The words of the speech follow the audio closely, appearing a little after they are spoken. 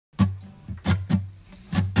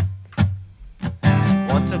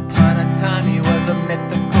Once upon a time he was a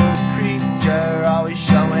mythical creature, always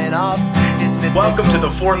showing off his mythical. Welcome to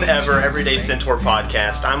the fourth ever Everyday Centaur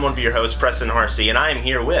podcast. I'm one of your hosts, Preston Harsey, and I am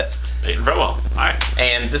here with Peyton Farewell. Hi.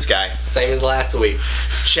 And this guy, Same as last week.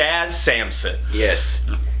 Chaz Sampson. Yes.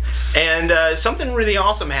 And something really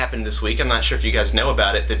awesome happened this week. I'm not sure if you guys know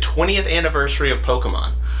about it. The 20th anniversary of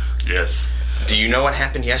Pokemon. Yes. Do you know what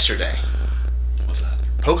happened yesterday? What's that?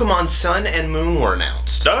 Pokemon Sun and Moon were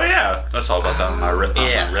announced. Oh yeah, that's all about that on my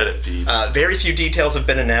Reddit feed. Very few details have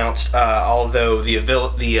been announced, although the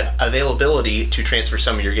availability to transfer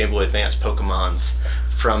some of your Game Boy Advance Pokemons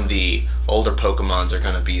from the older Pokemons are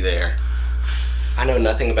going to be there. I know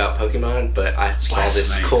nothing about Pokemon, but I saw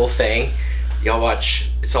this cool thing. Y'all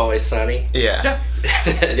watch It's Always Sunny? Yeah.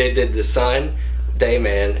 They did the sun,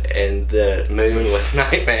 Dayman, and the moon was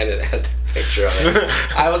Nightman, and it had the picture on it.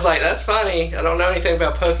 I was like, that's funny. I don't know anything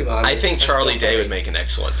about Pokemon. I think Charlie Day would make an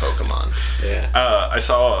excellent Pokemon. Yeah. I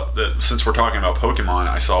saw that since we're talking about Pokemon,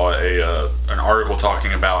 I saw an article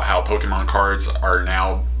talking about how Pokemon cards are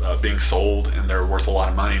now being sold and they're worth a lot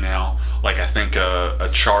of money now. Like I think a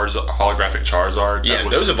holographic Charizard. Yeah,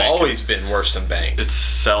 those have always been worse than bank. It's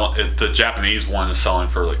selling. The Japanese one is selling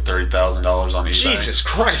for like $30,000 on eBay. Jesus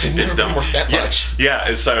Christ! It's not worth that much. Yeah,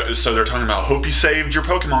 and so they're talking about hope you saved your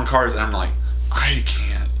Pokemon cards, and I'm like, I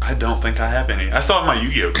can't. I don't think I have any. I still have my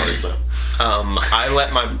Yu-Gi-Oh cards though. I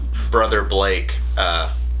let my brother Blake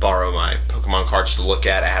borrow my Pokemon cards to look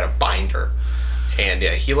at. I had a binder, and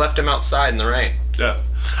he left them outside in the rain. Yeah,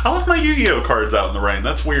 I left my Yu-Gi-Oh cards out in the rain.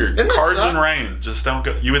 That's weird. Isn't that Cards suck? in rain just don't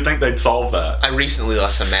go. You would think they'd solve that. I recently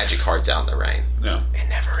left some Magic cards out in the rain. Yeah, It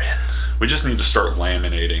never ends. we just need to start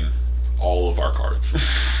laminating all of our cards.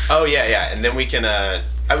 Oh yeah, and then we can.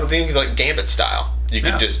 I would think like Gambit style. You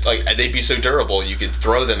could just like they'd be so durable. You could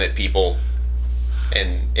throw them at people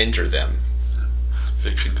and injure them.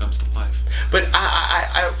 Fiction comes to life. But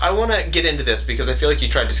I want to get into this because I feel like you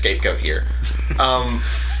tried to scapegoat here.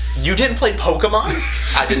 You didn't play Pokemon?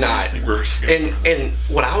 I did not. I think we're scared. And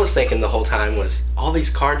what I was thinking the whole time was all these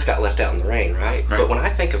cards got left out in the rain, right? But when I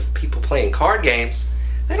think of people playing card games,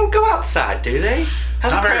 they don't go outside, do they? How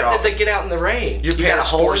the Not very crap did often. they get out in the rain? Your You got a parents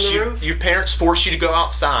hole in force the you. roof? Your parents force you to go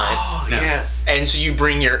outside, Oh, Yeah. yeah. and so you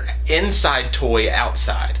bring your inside toy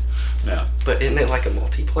outside. Yeah, But isn't it like a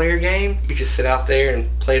multiplayer game? You just sit out there and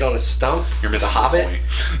play it on a stump? you're missing the Hobbit? point.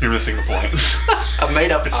 You're missing the point. A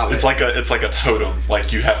made up Hobbit. It's like a totem.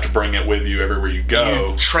 Like you have to bring it with you everywhere you go.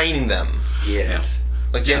 You train them. Yes.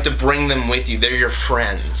 Like you have to bring them with you. They're your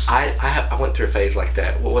friends. I went through a phase like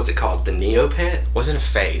that. What was it called? The Neopet? Wasn't a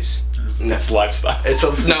phase. It's lifestyle. It's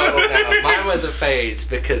no. Mine was a phase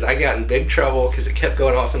because I got in big trouble because it kept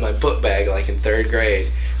going off in my book bag like in 3rd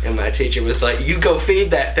grade, and my teacher was like, "You go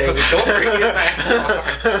feed that thing. And don't bring it back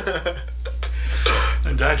tomorrow."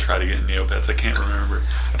 My dad tried to get Neopets. I can't remember.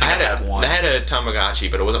 I think I had one. I had a Tamagotchi,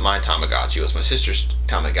 but it wasn't my Tamagotchi. It was my sister's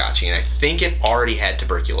Tamagotchi, and I think it already had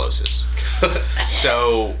tuberculosis.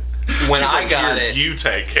 So when She's I like, got "Here, it, you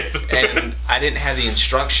take it." and I didn't have the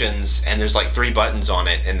instructions, and there's like 3 buttons on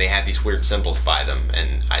it, and they have these weird symbols by them,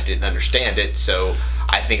 and I didn't understand it, so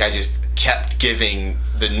I think I just kept giving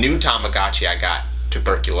the new Tamagotchi I got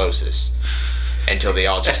tuberculosis until they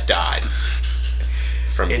all just died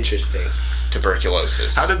from Interesting.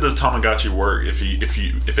 tuberculosis. How did the Tamagotchi work? If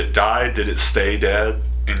it died, did it stay dead?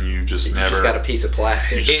 And you just You never. just got a piece of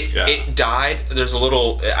plastic. It died. There's a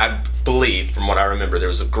little, I believe, from what I remember, there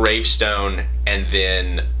was a gravestone, and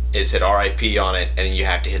then it said RIP on it, and then you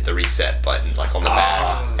have to hit the reset button, like on the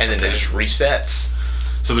back, and then it just resets.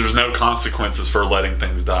 So there's no consequences for letting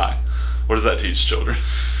things die. What does that teach children?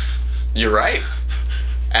 You're right.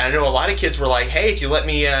 And I know a lot of kids were like, hey, if you let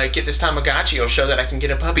me get this Tamagotchi, I'll show that I can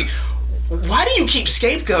get a puppy. Why do you keep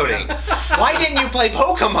scapegoating? Why didn't you play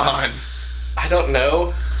Pokemon? I don't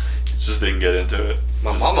know. Just didn't get into it.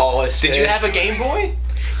 My mom always said. Did you have a Game Boy?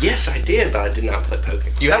 Yes, I did, but I did not play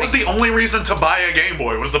Pokemon. That was the only reason to buy a Game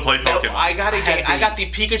Boy was to play No, Pokemon. I got the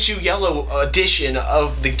Pikachu Yellow edition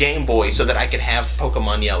of the Game Boy so that I could have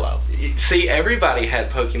Pokemon Yellow. See, everybody had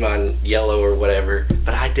Pokemon Yellow or whatever,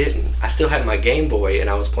 but I didn't. I still had my Game Boy, and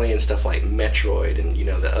I was playing stuff like Metroid and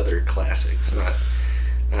the other classics, not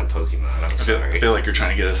Pokemon. I'm I sorry. feel like you're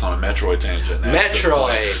trying to get us on a Metroid tangent now. at this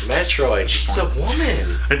point. Metroid. She's a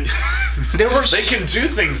woman. They can do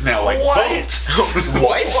things now, like boats.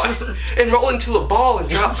 What? And roll into a ball and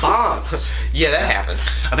drop bombs. Yeah, that happens.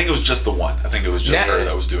 I think it was just the one. I think it was just her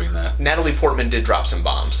that was doing that. Natalie Portman did drop some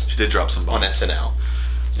bombs She did drop some on bombs. SNL.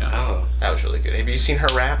 Yeah. Oh, That was really good. Have you seen her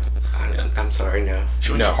rap? I'm sorry, no.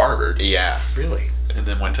 She went to Harvard Yeah. Really? and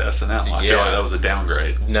then went to SNL. I feel Yeah. like that was a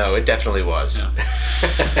downgrade. No, it definitely was.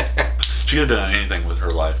 Yeah. She could have done anything with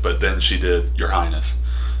her life, but then she did Your Highness.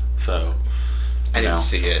 So I didn't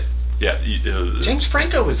see it. Yeah, James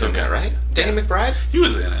Franco was in there, right? Danny McBride? He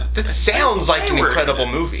was in it. That sounds like an incredible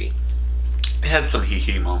movie. It had some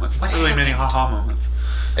hee-hee moments. Not really many ha-ha moments.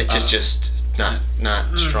 It's just not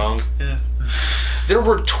strong. Yeah. There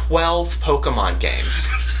were 12 Pokemon games.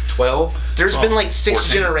 12? There's been like 6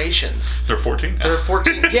 14. generations. They're 14? There are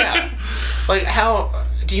 14. Yeah. Like, how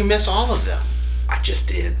do you miss all of them? I just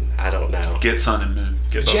did. I don't know. Get Sun and Moon.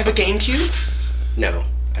 Did you have a GameCube? No,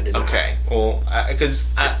 I did not. Okay. Well, because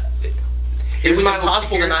it was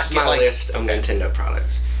impossible to not get my list of Nintendo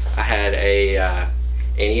products. I had a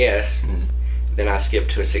NES, then I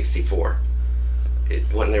skipped to a 64.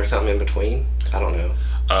 Wasn't there something in between? I don't know.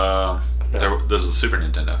 No. There's a Super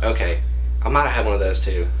Nintendo. Okay. I might have had one of those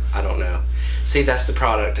too. I don't know. See, that's the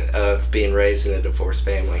product of being raised in a divorced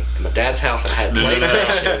family. In my dad's house, I had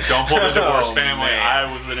PlayStation. Don't pull the divorced family. Man.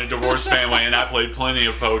 I was in a divorced family, and I played plenty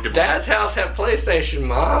of Pokemon. Dad's house had PlayStation.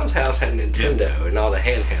 Mom's house had Nintendo and all the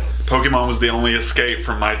handhelds. Pokemon was the only escape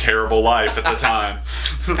from my terrible life at the time.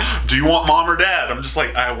 Do you want Mom or Dad? I'm just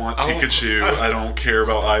like, I want Pikachu. I don't care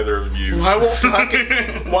about either of you. Why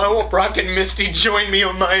won't Brock and Misty join me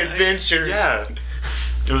on my adventures? Yeah.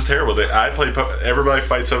 It was terrible. I played. Everybody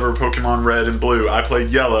fights over Pokemon Red and Blue. I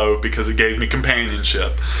played Yellow because it gave me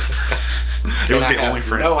companionship. It was the only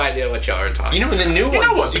friend. No idea what y'all are talking. You know, in the new ones, you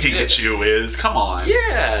know what Pikachu is. Come on.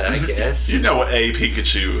 Yeah, I guess. You know what a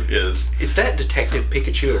Pikachu is. Is that Detective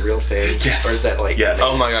Pikachu a real thing? Yes. Or is that like? Yes.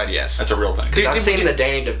 Oh my God, yes. That's a real thing. Because I've seen the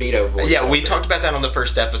Danny DeVito voice. Yeah, we talked about that on the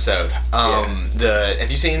first episode.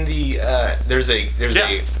 Have you seen the? There's a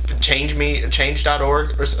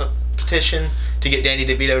change.org or petition to get Danny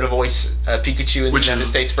DeVito to voice Pikachu in the United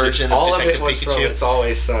States version all of Detective of it was Pikachu. From It's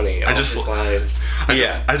Always Sunny. I just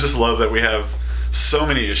love that we have so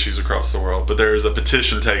many issues across the world, but there is a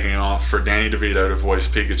petition taking off for Danny DeVito to voice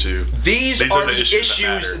Pikachu. These are the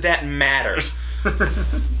issues that matter.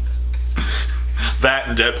 That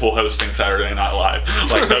and Deadpool hosting Saturday Night Live.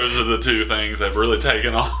 Like, those are the two things that have really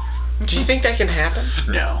taken off. Do you think that can happen?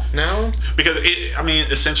 No. No? Because,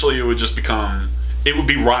 essentially it would just become... It would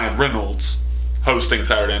be Ryan Reynolds hosting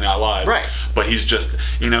Saturday Night Live. Right. But he's just...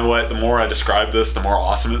 You know what? The more I describe this, the more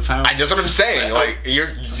awesome it sounds. That's what I'm saying. Like,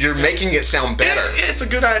 you're making it sound better. It's a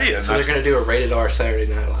good idea. So they're going to do a rated R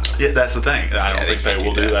Saturday Night Live. Yeah, that's the thing. I don't think they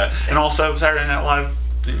will do that. And also, Saturday Night Live...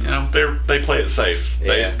 You know, they play it safe.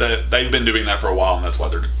 Yeah. They've been doing that for a while, and that's why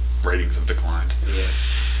their ratings have declined. Yeah.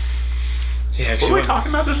 Yeah. What are we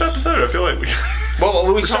talking about this episode? I feel like we.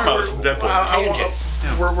 We're talking about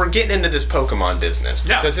Deadpool. We're getting into this Pokemon business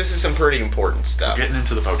because this is some pretty important stuff. We're getting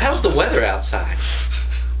into the Pokemon. How's the business. weather outside?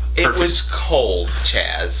 It was cold,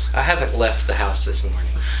 Chaz. I haven't left the house this morning.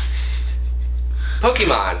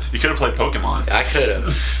 Pokemon. You could have played Pokemon. I could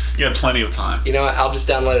have. You had plenty of time. You know what? I'll just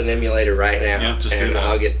download an emulator right now. Yeah, just do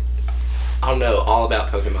that. I'll know all about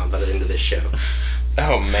Pokemon by the end of this show.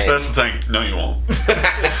 Oh man. That's the thing. No, you won't.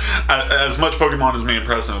 As much Pokemon as me and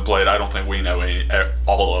Preston have played, I don't think we know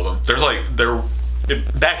all of them.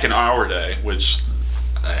 Back in our day, which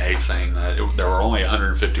I hate saying that, there were only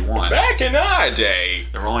 151. Back in our day,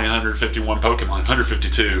 there were only 151 Pokemon.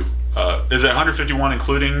 152. Is it 151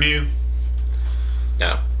 including Mew?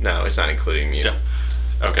 No, it's not including Mew. Yeah.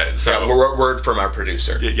 Okay, so word from our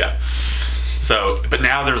producer. Yeah. So, but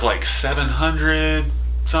now there's like 700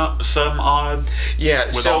 some odd. Yeah.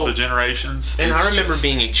 With all the generations. And I remember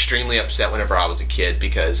being extremely upset whenever I was a kid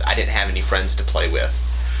because I didn't have any friends to play with,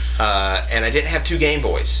 and I didn't have 2 Game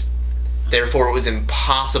Boys. Therefore, it was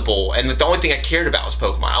impossible. And the only thing I cared about was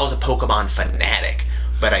Pokemon. I was a Pokemon fanatic,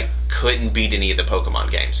 but I couldn't beat any of the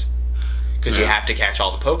Pokemon games because you have to catch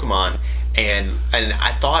all the Pokemon. And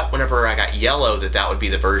I thought whenever I got Yellow that would be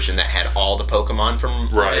the version that had all the Pokemon from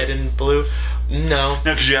Red and Blue. No,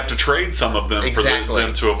 because you have to trade some of them for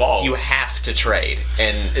them to evolve. You have to trade,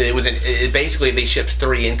 and basically they shipped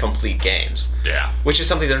 3 incomplete games. Yeah, which is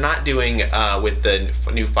something they're not doing with the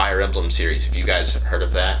new Fire Emblem series. Have you guys heard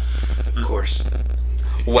of that? Of course.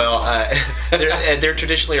 Well, there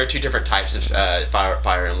traditionally are 2 different types of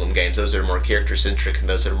Fire Emblem games. Those that are more character-centric and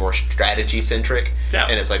those that are more strategy-centric. Yeah.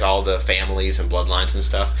 And it's like all the families and bloodlines and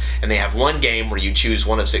stuff. And they have one game where you choose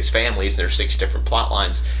one of 6 families, and there's 6 different plot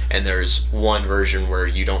lines. And there's one version where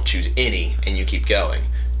you don't choose any, and you keep going.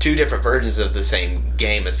 2 different versions of the same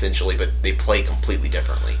game, essentially, but they play completely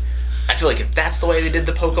differently. I feel like if that's the way they did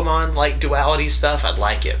the Pokemon, like, duality stuff, I'd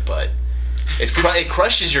like it, but... It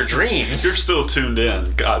crushes your dreams. You're still tuned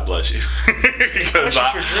in. God bless you. Because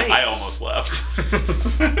I almost left.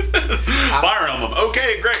 Fire Emblem.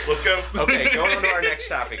 Okay, great. Let's go. Okay, going on to our next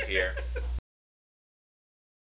topic here.